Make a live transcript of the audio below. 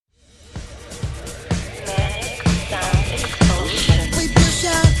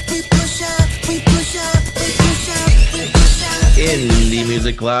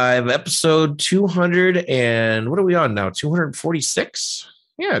Music Live, episode 200, and what are we on now? 246?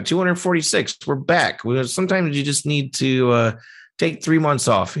 Yeah, 246. We're back. Sometimes you just need to take 3 months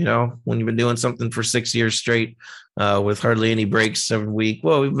off, when you've been doing something for 6 years straight with hardly any breaks every week.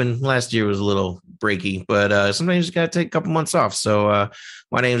 Well, last year was a little breaky, but sometimes you just got to take a couple months off. So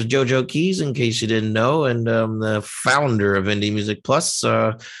my name is JoJo Keys, in case you didn't know, and I'm the founder of Indie Music Plus.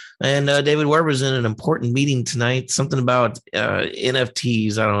 And David Weber's in an important meeting tonight, something about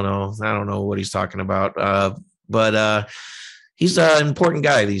NFTs. I don't know what he's talking about, but he's an important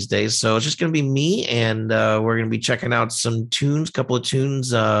guy these days. So it's just going to be me, and we're going to be checking out some tunes, couple of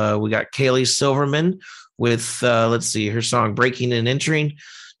tunes. We got Kaylee Silverman with, let's see, her song Breaking and Entering.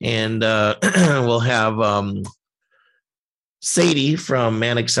 And we'll have Sadie from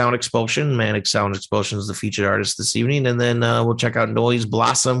Manic Sound Expulsion. Manic Sound Expulsion is the featured artist this evening. And then we'll check out Noise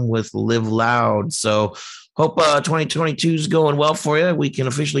Blossom with Live Loud. So hope 2022 is going well for you. We can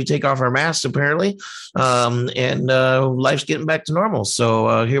officially take off our masks, apparently. And life's getting back to normal.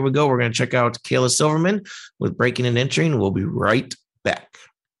 So here we go. We're going to check out Kayla Silverman with Breaking and Entering. We'll be right back.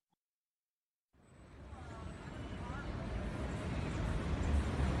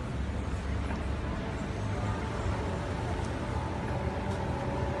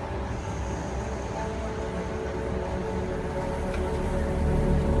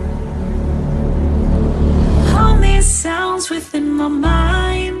 Sounds within my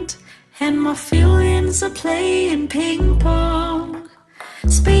mind, and my feelings are playing ping pong.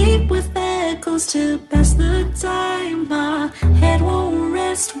 Speak with echoes to pass the time. My head won't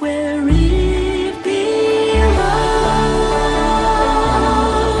rest where it belongs.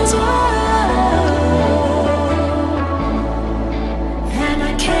 And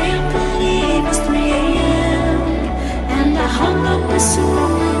I can't believe it's 3 a.m. and I hung up as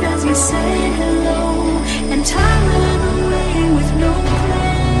soon as you said hello. And time ran away with no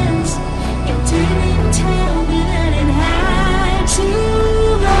plans. It didn't tell me that it had to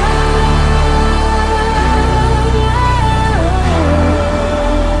love.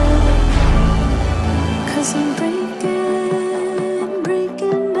 'Cause I'm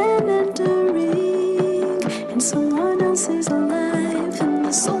breaking and entering in someone else's life, and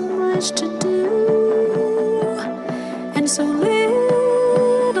there's so much to do and so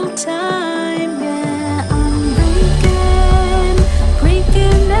little time.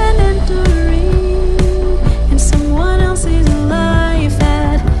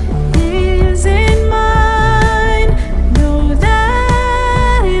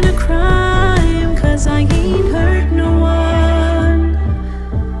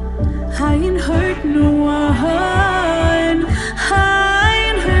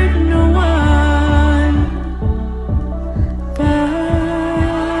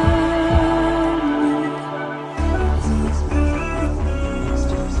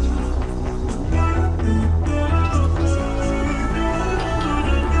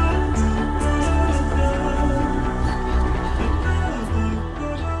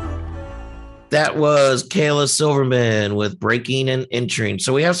 That was Kayla Silverman with Breaking and Entering.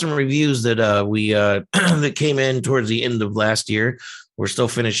 So we have some reviews that we that came in towards the end of last year. We're still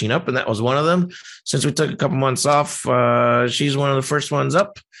finishing up, and that was one of them. Since we took a couple months off, she's one of the first ones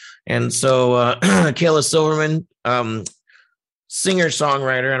up. And so Kayla Silverman,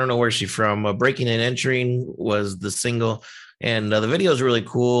 singer-songwriter, I don't know where she's from. Breaking and Entering was the single, and the video is really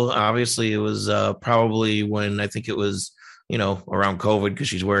cool. Obviously, it was probably when I think it was around COVID, because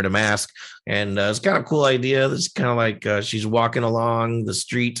she's wearing a mask. And it's kind of a cool idea. It's kind of like she's walking along the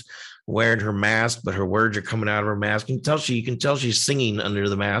street wearing her mask, but her words are coming out of her mask. You can tell she's singing under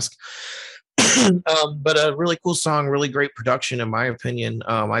the mask. But a really cool song, really great production, in my opinion.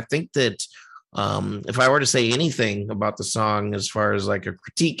 I think that if I were to say anything about the song as far as like a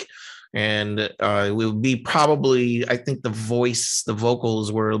critique, and it would be probably, I think the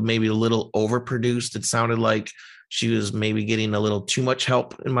vocals were maybe a little overproduced. It sounded like she was maybe getting a little too much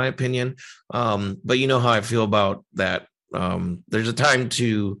help, in my opinion. But you know how I feel about that. There's a time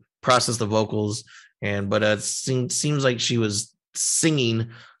to process the vocals, but it seems like she was singing,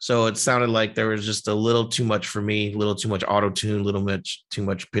 so it sounded like there was just a little too much for me, a little too much auto-tune, a little too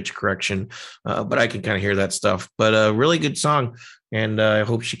much pitch correction. But I can kind of hear that stuff. But a really good song, and I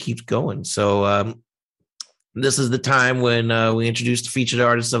hope she keeps going. So this is the time when we introduce the featured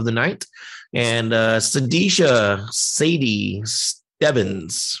artist of the night. And Sadie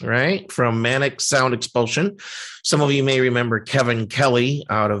Stebbins, right, from Manic Sound Expulsion. Some of you may remember Kevin Kelly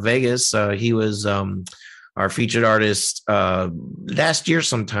out of Vegas. He was our our featured artist last year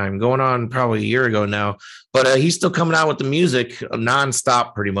sometime, going on probably a year ago now. But he's still coming out with the music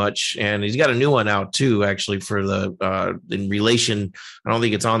nonstop pretty much. And he's got a new one out too, actually, for the in relation. I don't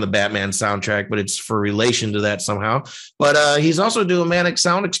think it's on the Batman soundtrack, but it's for relation to that somehow. But he's also doing Manic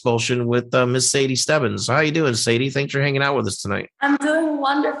Sound Expulsion with Miss Sadie Stebbins. How you doing, Sadie? Thanks for hanging out with us tonight. I'm doing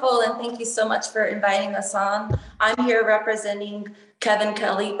wonderful, and thank you so much for inviting us on. I'm here representing Kevin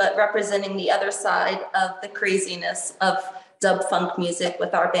Kelly, but representing the other side of the craziness of dub funk music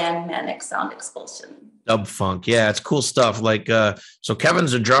with our band Manic Sound Expulsion. Dub funk, yeah, it's cool stuff. Like, so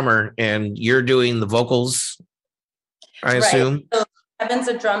Kevin's a drummer, and you're doing the vocals, I assume. So Kevin's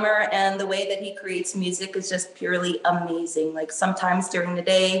a drummer, and the way that he creates music is just purely amazing. Like sometimes during the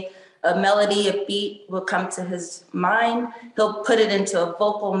day, a melody, a beat will come to his mind. He'll put it into a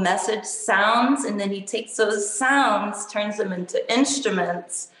vocal message, sounds, and then he takes those sounds, turns them into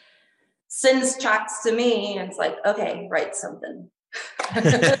instruments, sends tracks to me, and it's like, okay, write something.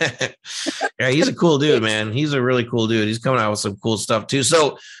 Yeah, he's a cool dude, man. He's a really cool dude. He's coming out with some cool stuff too.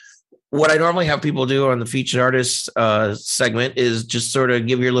 So what I normally have people do on the featured artist segment is just sort of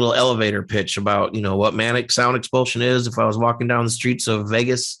give your little elevator pitch about, you know, what Manic Sound Expulsion is. If I was walking down the streets of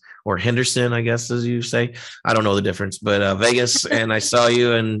Vegas or Henderson, I guess, as you say, I don't know the difference, but Vegas, and I saw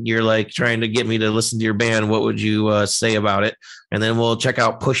you and you're like trying to get me to listen to your band, what would you say about it? And then we'll check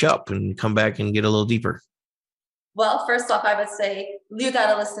out Push Up and come back and get a little deeper. Well, first off, I would say you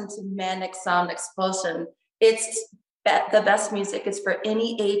got to listen to Manic Sound Expulsion. It's the best music. It's for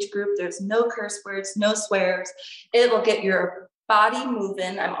any age group. There's no curse words, no swears. It will get your body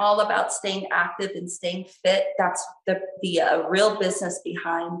moving. I'm all about staying active and staying fit. That's the real business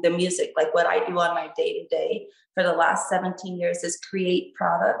behind the music. Like what I do on my day-to-day for the last 17 years is create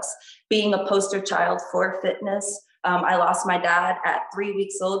products, being a poster child for fitness. I lost my dad at 3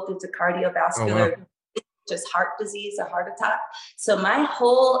 weeks old due to cardiovascular just heart disease, a heart attack. So my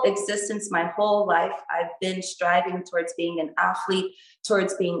whole existence, my whole life, I've been striving towards being an athlete,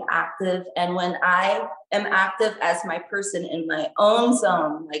 towards being active. And when I am active as my person in my own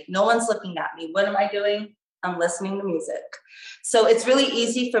zone, like no one's looking at me, what am I doing? I'm listening to music. So it's really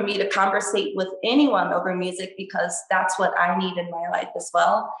easy for me to conversate with anyone over music because that's what I need in my life as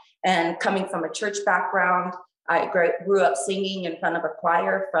well. And coming from a church background, I grew up singing in front of a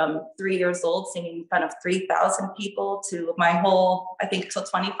choir from 3 years old, singing in front of 3,000 people to my whole, I think till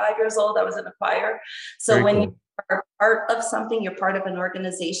 25 years old, I was in a choir. So Very when cool. You're part of something, you're part of an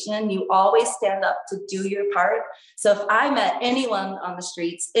organization, you always stand up to do your part. So if I met anyone on the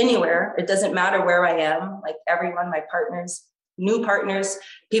streets, anywhere, it doesn't matter where I am, like everyone, my partners, new partners,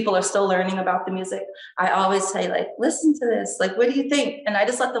 people are still learning about the music. I always say like, listen to this, like, what do you think? And I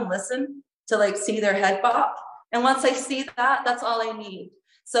just let them listen to like see their head bop. And once I see that, that's all I need.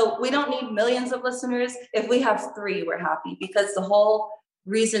 So we don't need millions of listeners. If we have 3, we're happy because the whole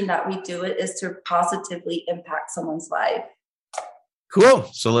reason that we do it is to positively impact someone's life. Cool.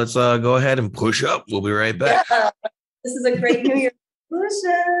 So let's go ahead and push up. We'll be right back. Yeah, this is a great New Year's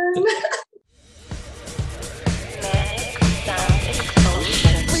resolution.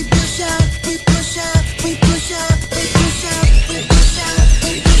 We push up, we push up, we push up, we push up, we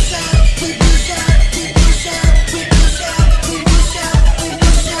push up, we push up, we push up.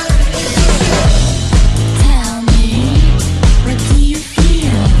 Tell me, what do you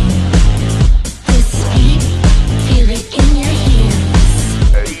feel? This beat, feel it in your heels.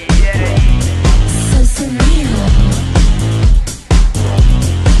 So surreal.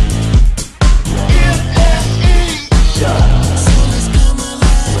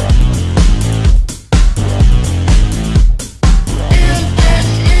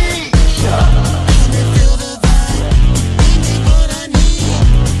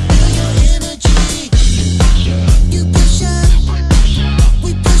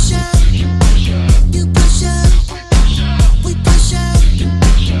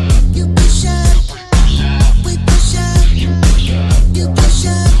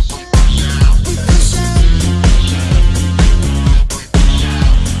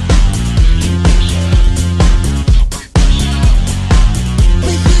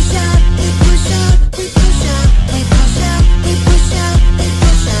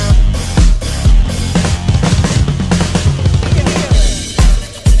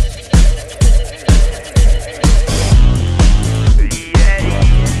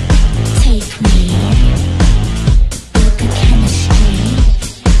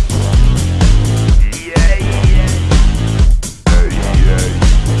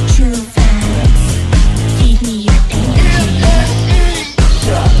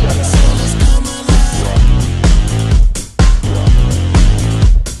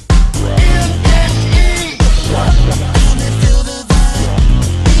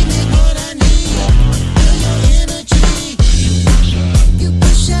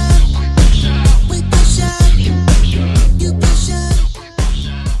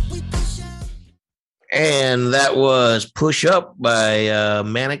 That was Push Up by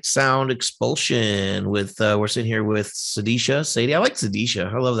Manic Sound Expulsion with we're sitting here with Sadie. I like Sadie.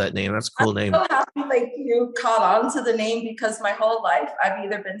 I love that name. That's a cool name. I'm so happy like you caught on to the name because my whole life I've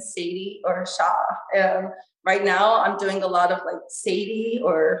either been Sadie or Shaw. And right now I'm doing a lot of like Sadie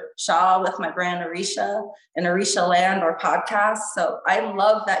or Shaw with my brand Arisha and Arisha Land or podcast. So I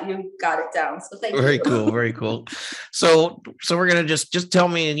love that you got it down. So thank you. Very cool. Very cool. So we're gonna just tell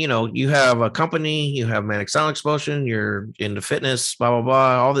me, you have a company, you have Manic Sound Expulsion, you're into fitness, blah blah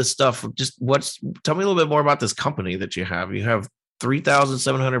blah, all this stuff. Tell me a little bit more about this company that you have. You have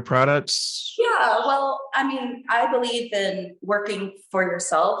 3,700 products. Yeah, well, I mean, I believe in working for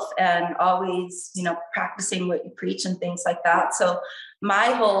yourself and always, practicing what you preach and things like that. So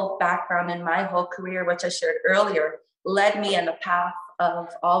my whole background and my whole career, which I shared earlier, led me in a path of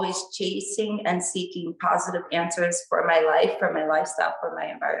always chasing and seeking positive answers for my life, for my lifestyle, for my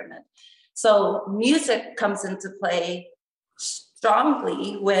environment. So music comes into play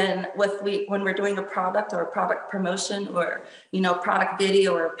strongly when we're doing a product or a product promotion or product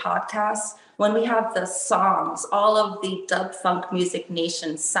video or a podcast, when we have the songs, all of the Dub Funk Music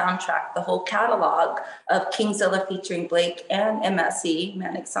Nation soundtrack, the whole catalog of Kingzilla featuring Blake and MSE,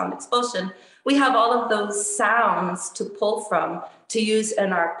 Manic Sound Expulsion, we have all of those sounds to pull from to use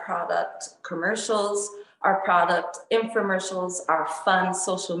in our product commercials, our product infomercials, our fun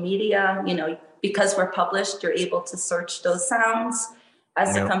social media. Because we're published, you're able to search those sounds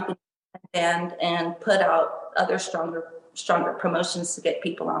as a company and put out other stronger promotions to get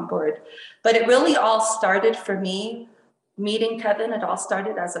people on board. But it really all started for me meeting Kevin. It all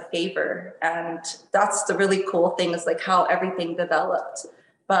started as a favor. And that's the really cool thing, is like how everything developed.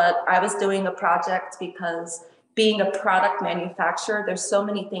 But I was doing a project because being a product manufacturer, there's so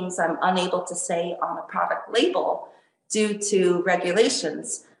many things I'm unable to say on a product label due to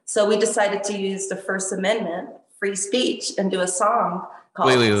regulations. So we decided to use the First Amendment, free speech, and do a song called...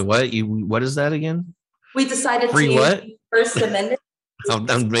 Wait, what? What is that again? We decided free to what? use First Amendment.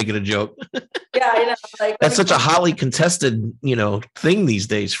 I'm making a joke. Yeah, I know. That's such a hotly contested, thing these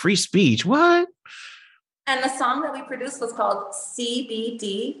days. Free speech. What? And the song that we produced was called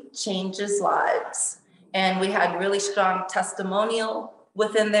CBD Changes Lives. And we had really strong testimonial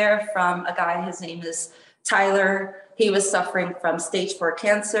within there from a guy, his name is Tyler. He was suffering from stage 4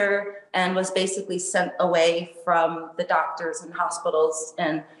 cancer and was basically sent away from the doctors and hospitals.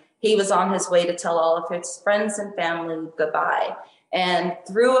 And he was on his way to tell all of his friends and family goodbye. And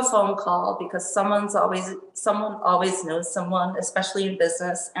through a phone call, because someone always knows someone, especially in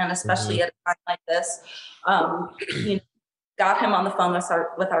business and especially at a time like this, got him on the phone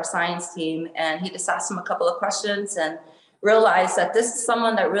with our science team, and he just asked him a couple of questions and realized that this is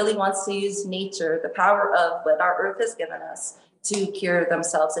someone that really wants to use nature, the power of what our earth has given us, to cure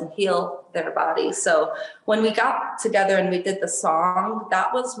themselves and heal their body. So when we got together and we did the song,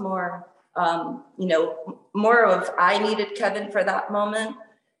 that was more, more of I needed Kevin for that moment.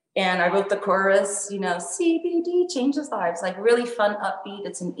 And I wrote the chorus, CBD changes lives, like really fun, upbeat.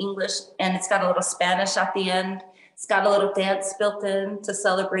 It's in English and it's got a little Spanish at the end. It's got a little dance built in to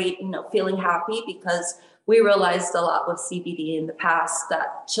celebrate, feeling happy, because we realized a lot with CBD in the past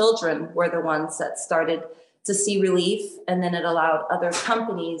that children were the ones that started to see relief. And then it allowed other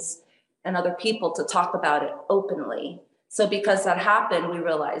companies and other people to talk about it openly. So because that happened, we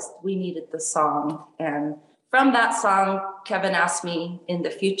realized we needed the song. And from that song, Kevin asked me in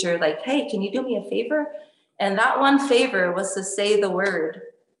the future, like, hey, can you do me a favor? And that one favor was to say the word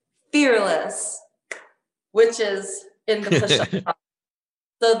fearless, which is in the push-up song.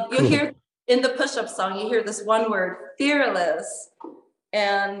 So you hear in the push-up song, you hear this one word, fearless.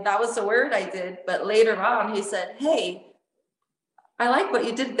 And that was the word I did. But later on, he said, hey, I like what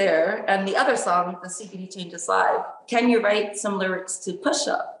you did there. And the other song, the CBD Changes Live, can you write some lyrics to Push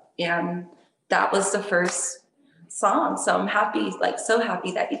Up? And that was the first song. So I'm happy, so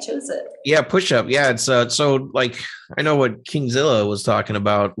happy that you chose it. Yeah, Push Up. Yeah, it's so like I know what Kingzilla was talking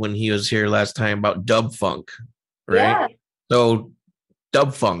about when he was here last time about dub funk, right? Yeah. So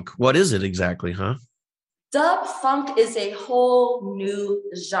dub funk, what is it exactly, huh? Dub funk is a whole new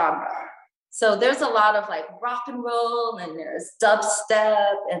genre. So there's a lot of rock and roll, and there's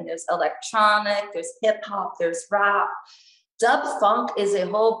dubstep, and there's electronic, there's hip hop, there's rap. Dub funk is a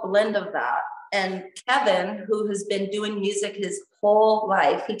whole blend of that. And Kevin, who has been doing music his whole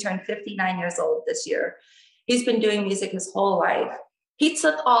life, he turned 59 years old this year. He's been doing music his whole life. He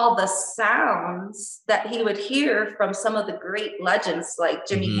took all the sounds that he would hear from some of the great legends like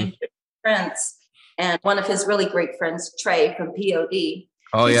Jimi Hendrix, Prince, and one of his really great friends, Trey from POD.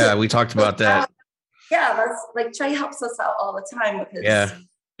 Oh, yeah, we talked about that. Yeah, that's Trey helps us out all the time with his,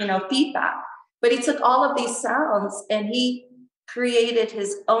 feedback. But he took all of these sounds and he created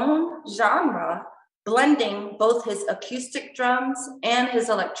his own genre, blending both his acoustic drums and his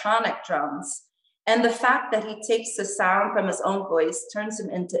electronic drums. And the fact that he takes the sound from his own voice, turns them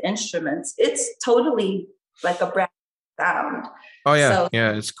into instruments, it's totally like a brand new sound. Oh yeah, So,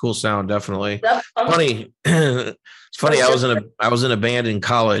 yeah, it's a cool sound, definitely. Dub Funk- Funny, it's funny. I was in a band in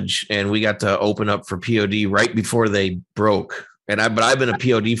college, and we got to open up for POD right before they broke. But I've been a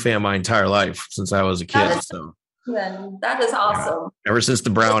POD fan my entire life since I was a kid. So that is awesome. Ever since the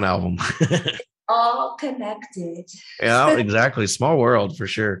Brown album. All connected. Yeah, exactly. Small world for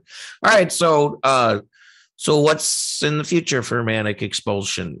sure. All right, so what's in the future for Manic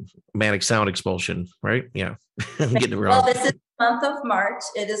Sound Expulsion, right? Yeah. I'm getting it wrong. Well, this is the month of March.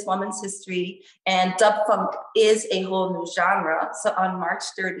 It is Women's History, and dub funk is a whole new genre. So on March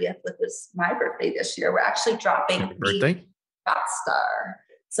 30th, which was my birthday this year, we're actually dropping Happy birthday. Rockstar.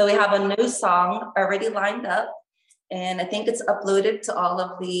 So we have a new song already lined up, and I think it's uploaded to all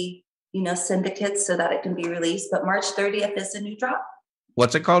of the syndicates so that it can be released. But March 30th is a new drop.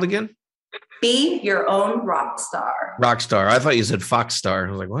 What's it called again? Be Your Own Rock Star. Rockstar. I thought you said Fox Star. I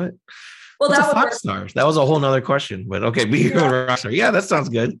was like, what? Well, What's that a Fox Star? That was a whole nother question. But okay, Be Your Own Rock Star. Yeah, that sounds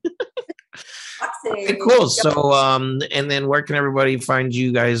good. Okay, cool. So, and then where can everybody find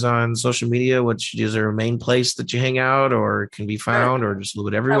you guys on social media? Is there a main place that you hang out, or can be found, or just a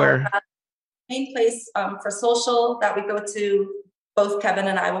little bit everywhere? Main place for social that we go to, both Kevin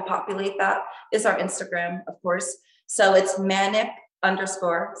and I will populate that, is our Instagram, of course. So it's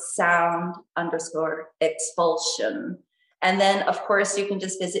manic_sound_expulsion. And then, of course, you can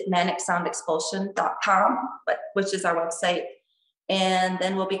just visit manicsoundexpulsion.com, which is our website. And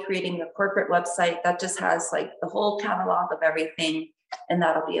then we'll be creating a corporate website that just has like the whole catalog of everything. And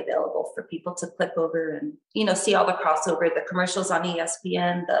that'll be available for people to click over and, see all the crossover, the commercials on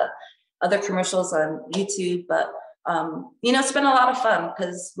ESPN, the other commercials on YouTube. But, it's been a lot of fun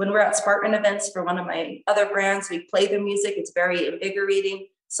because when we're at Spartan events for one of my other brands, we play the music. It's very invigorating.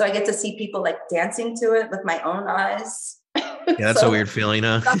 So I get to see people like dancing to it with my own eyes. Yeah, that's a weird feeling,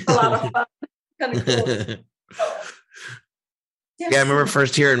 huh? That's a lot of fun. Kind of cool. Yeah, I remember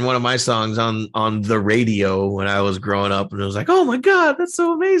first hearing one of my songs on the radio when I was growing up, and it was like, oh my God, that's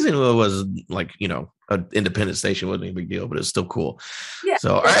so amazing. Well, it was like, an independent station wasn't a big deal, but it's still cool. Yeah.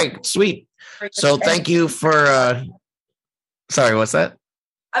 So, all right, sweet. So thank you for, sorry, what's that?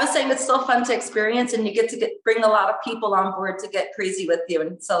 I was saying it's still fun to experience, and you get to bring a lot of people on board to get crazy with you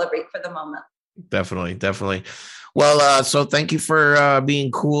and celebrate for the moment. Definitely. Well, so thank you for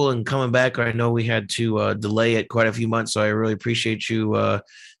being cool and coming back. I know we had to delay it quite a few months, so I really appreciate you,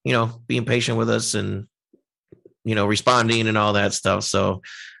 being patient with us and, responding and all that stuff. So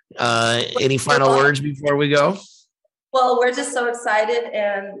any final words before we go? Well, we're just so excited,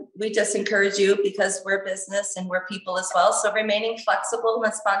 and we just encourage you because we're business and we're people as well. So remaining flexible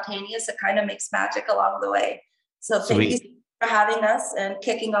and spontaneous, it kind of makes magic along the way. So thank you for having us and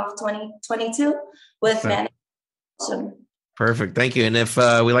kicking off 2022 with Manic. Perfect. Thank you. And if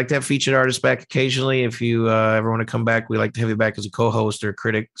we like to have featured artists back occasionally, if you ever want to come back, we like to have you back as a co-host or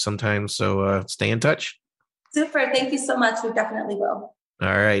critic sometimes. So stay in touch. Super. Thank you so much. We definitely will. All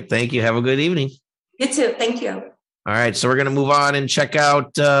right. Thank you. Have a good evening. You too. Thank you. All right. So we're going to move on and check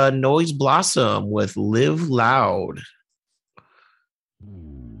out Noise Blossom with Live Loud.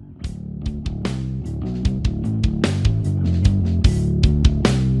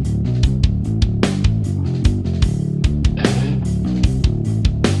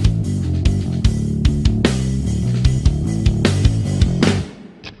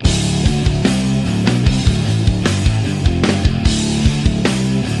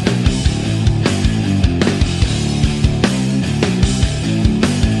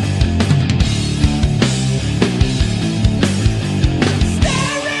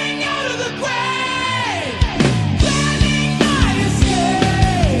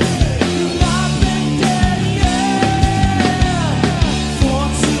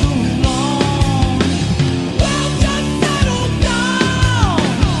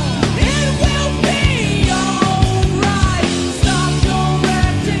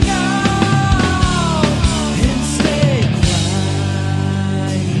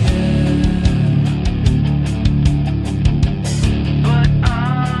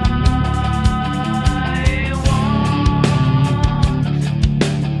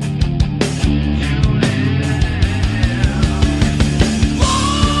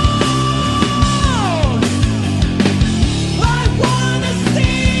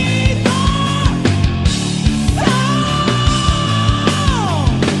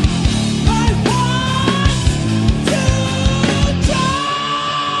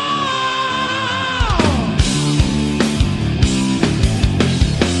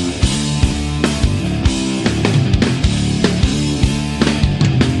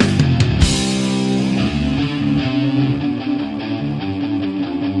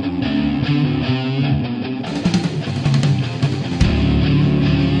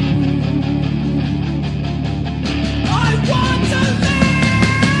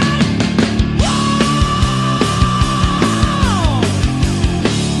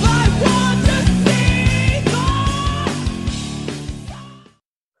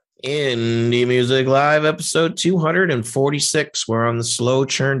 Indie Music Live, episode 246. We're on the slow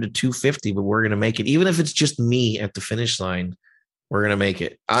churn to 250, but we're going to make it. Even if it's just me at the finish line, we're going to make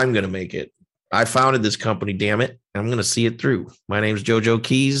it. I'm going to make it. I founded this company, damn it. I'm going to see it through. My name's JoJo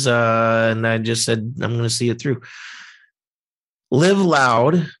Keys, and I just said I'm going to see it through. Live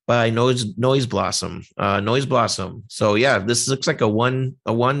Loud by Noise Blossom. Noise Blossom. So yeah, this looks like a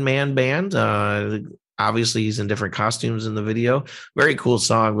one-man band. Obviously, he's in different costumes in the video. Very cool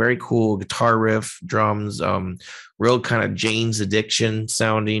song, very cool guitar riff, drums, real kind of Jane's Addiction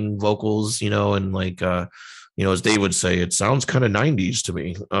sounding vocals, and like, as Dave would say, it sounds kind of 90s to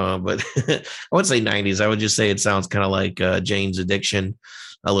me. But I wouldn't say 90s. I would just say it sounds kind of like Jane's Addiction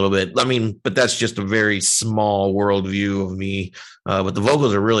a little bit. I mean, but that's just a very small worldview of me. But the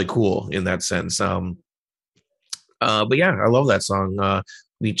vocals are really cool in that sense. But yeah, I love that song.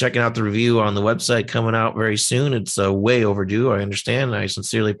 Be checking out the review on the website coming out very soon. It's way overdue. I understand. I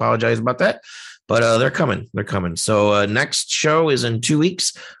sincerely apologize about that, but they're coming. They're coming. So next show is in 2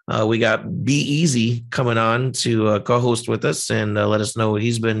 weeks. We got Be Easy coming on to co-host with us and let us know what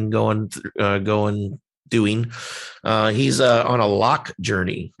he's been doing. He's on a lock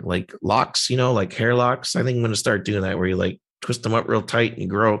journey, like locks, like hair locks. I think I'm going to start doing that where you like twist them up real tight and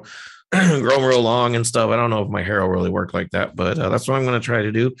grow them real long and stuff. I don't know if my hair will really work like that, but that's what I'm going to try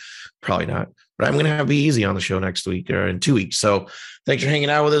to do. Probably not, but I'm going to have Be Easy on the show next week or in 2 weeks. So thanks for hanging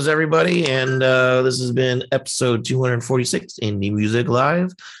out with us, everybody. And this has been episode 246 Indie Music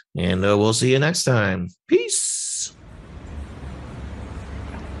Live. And we'll see you next time. Peace.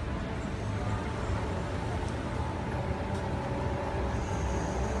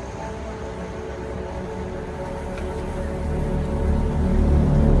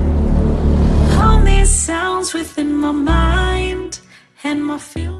 Sounds within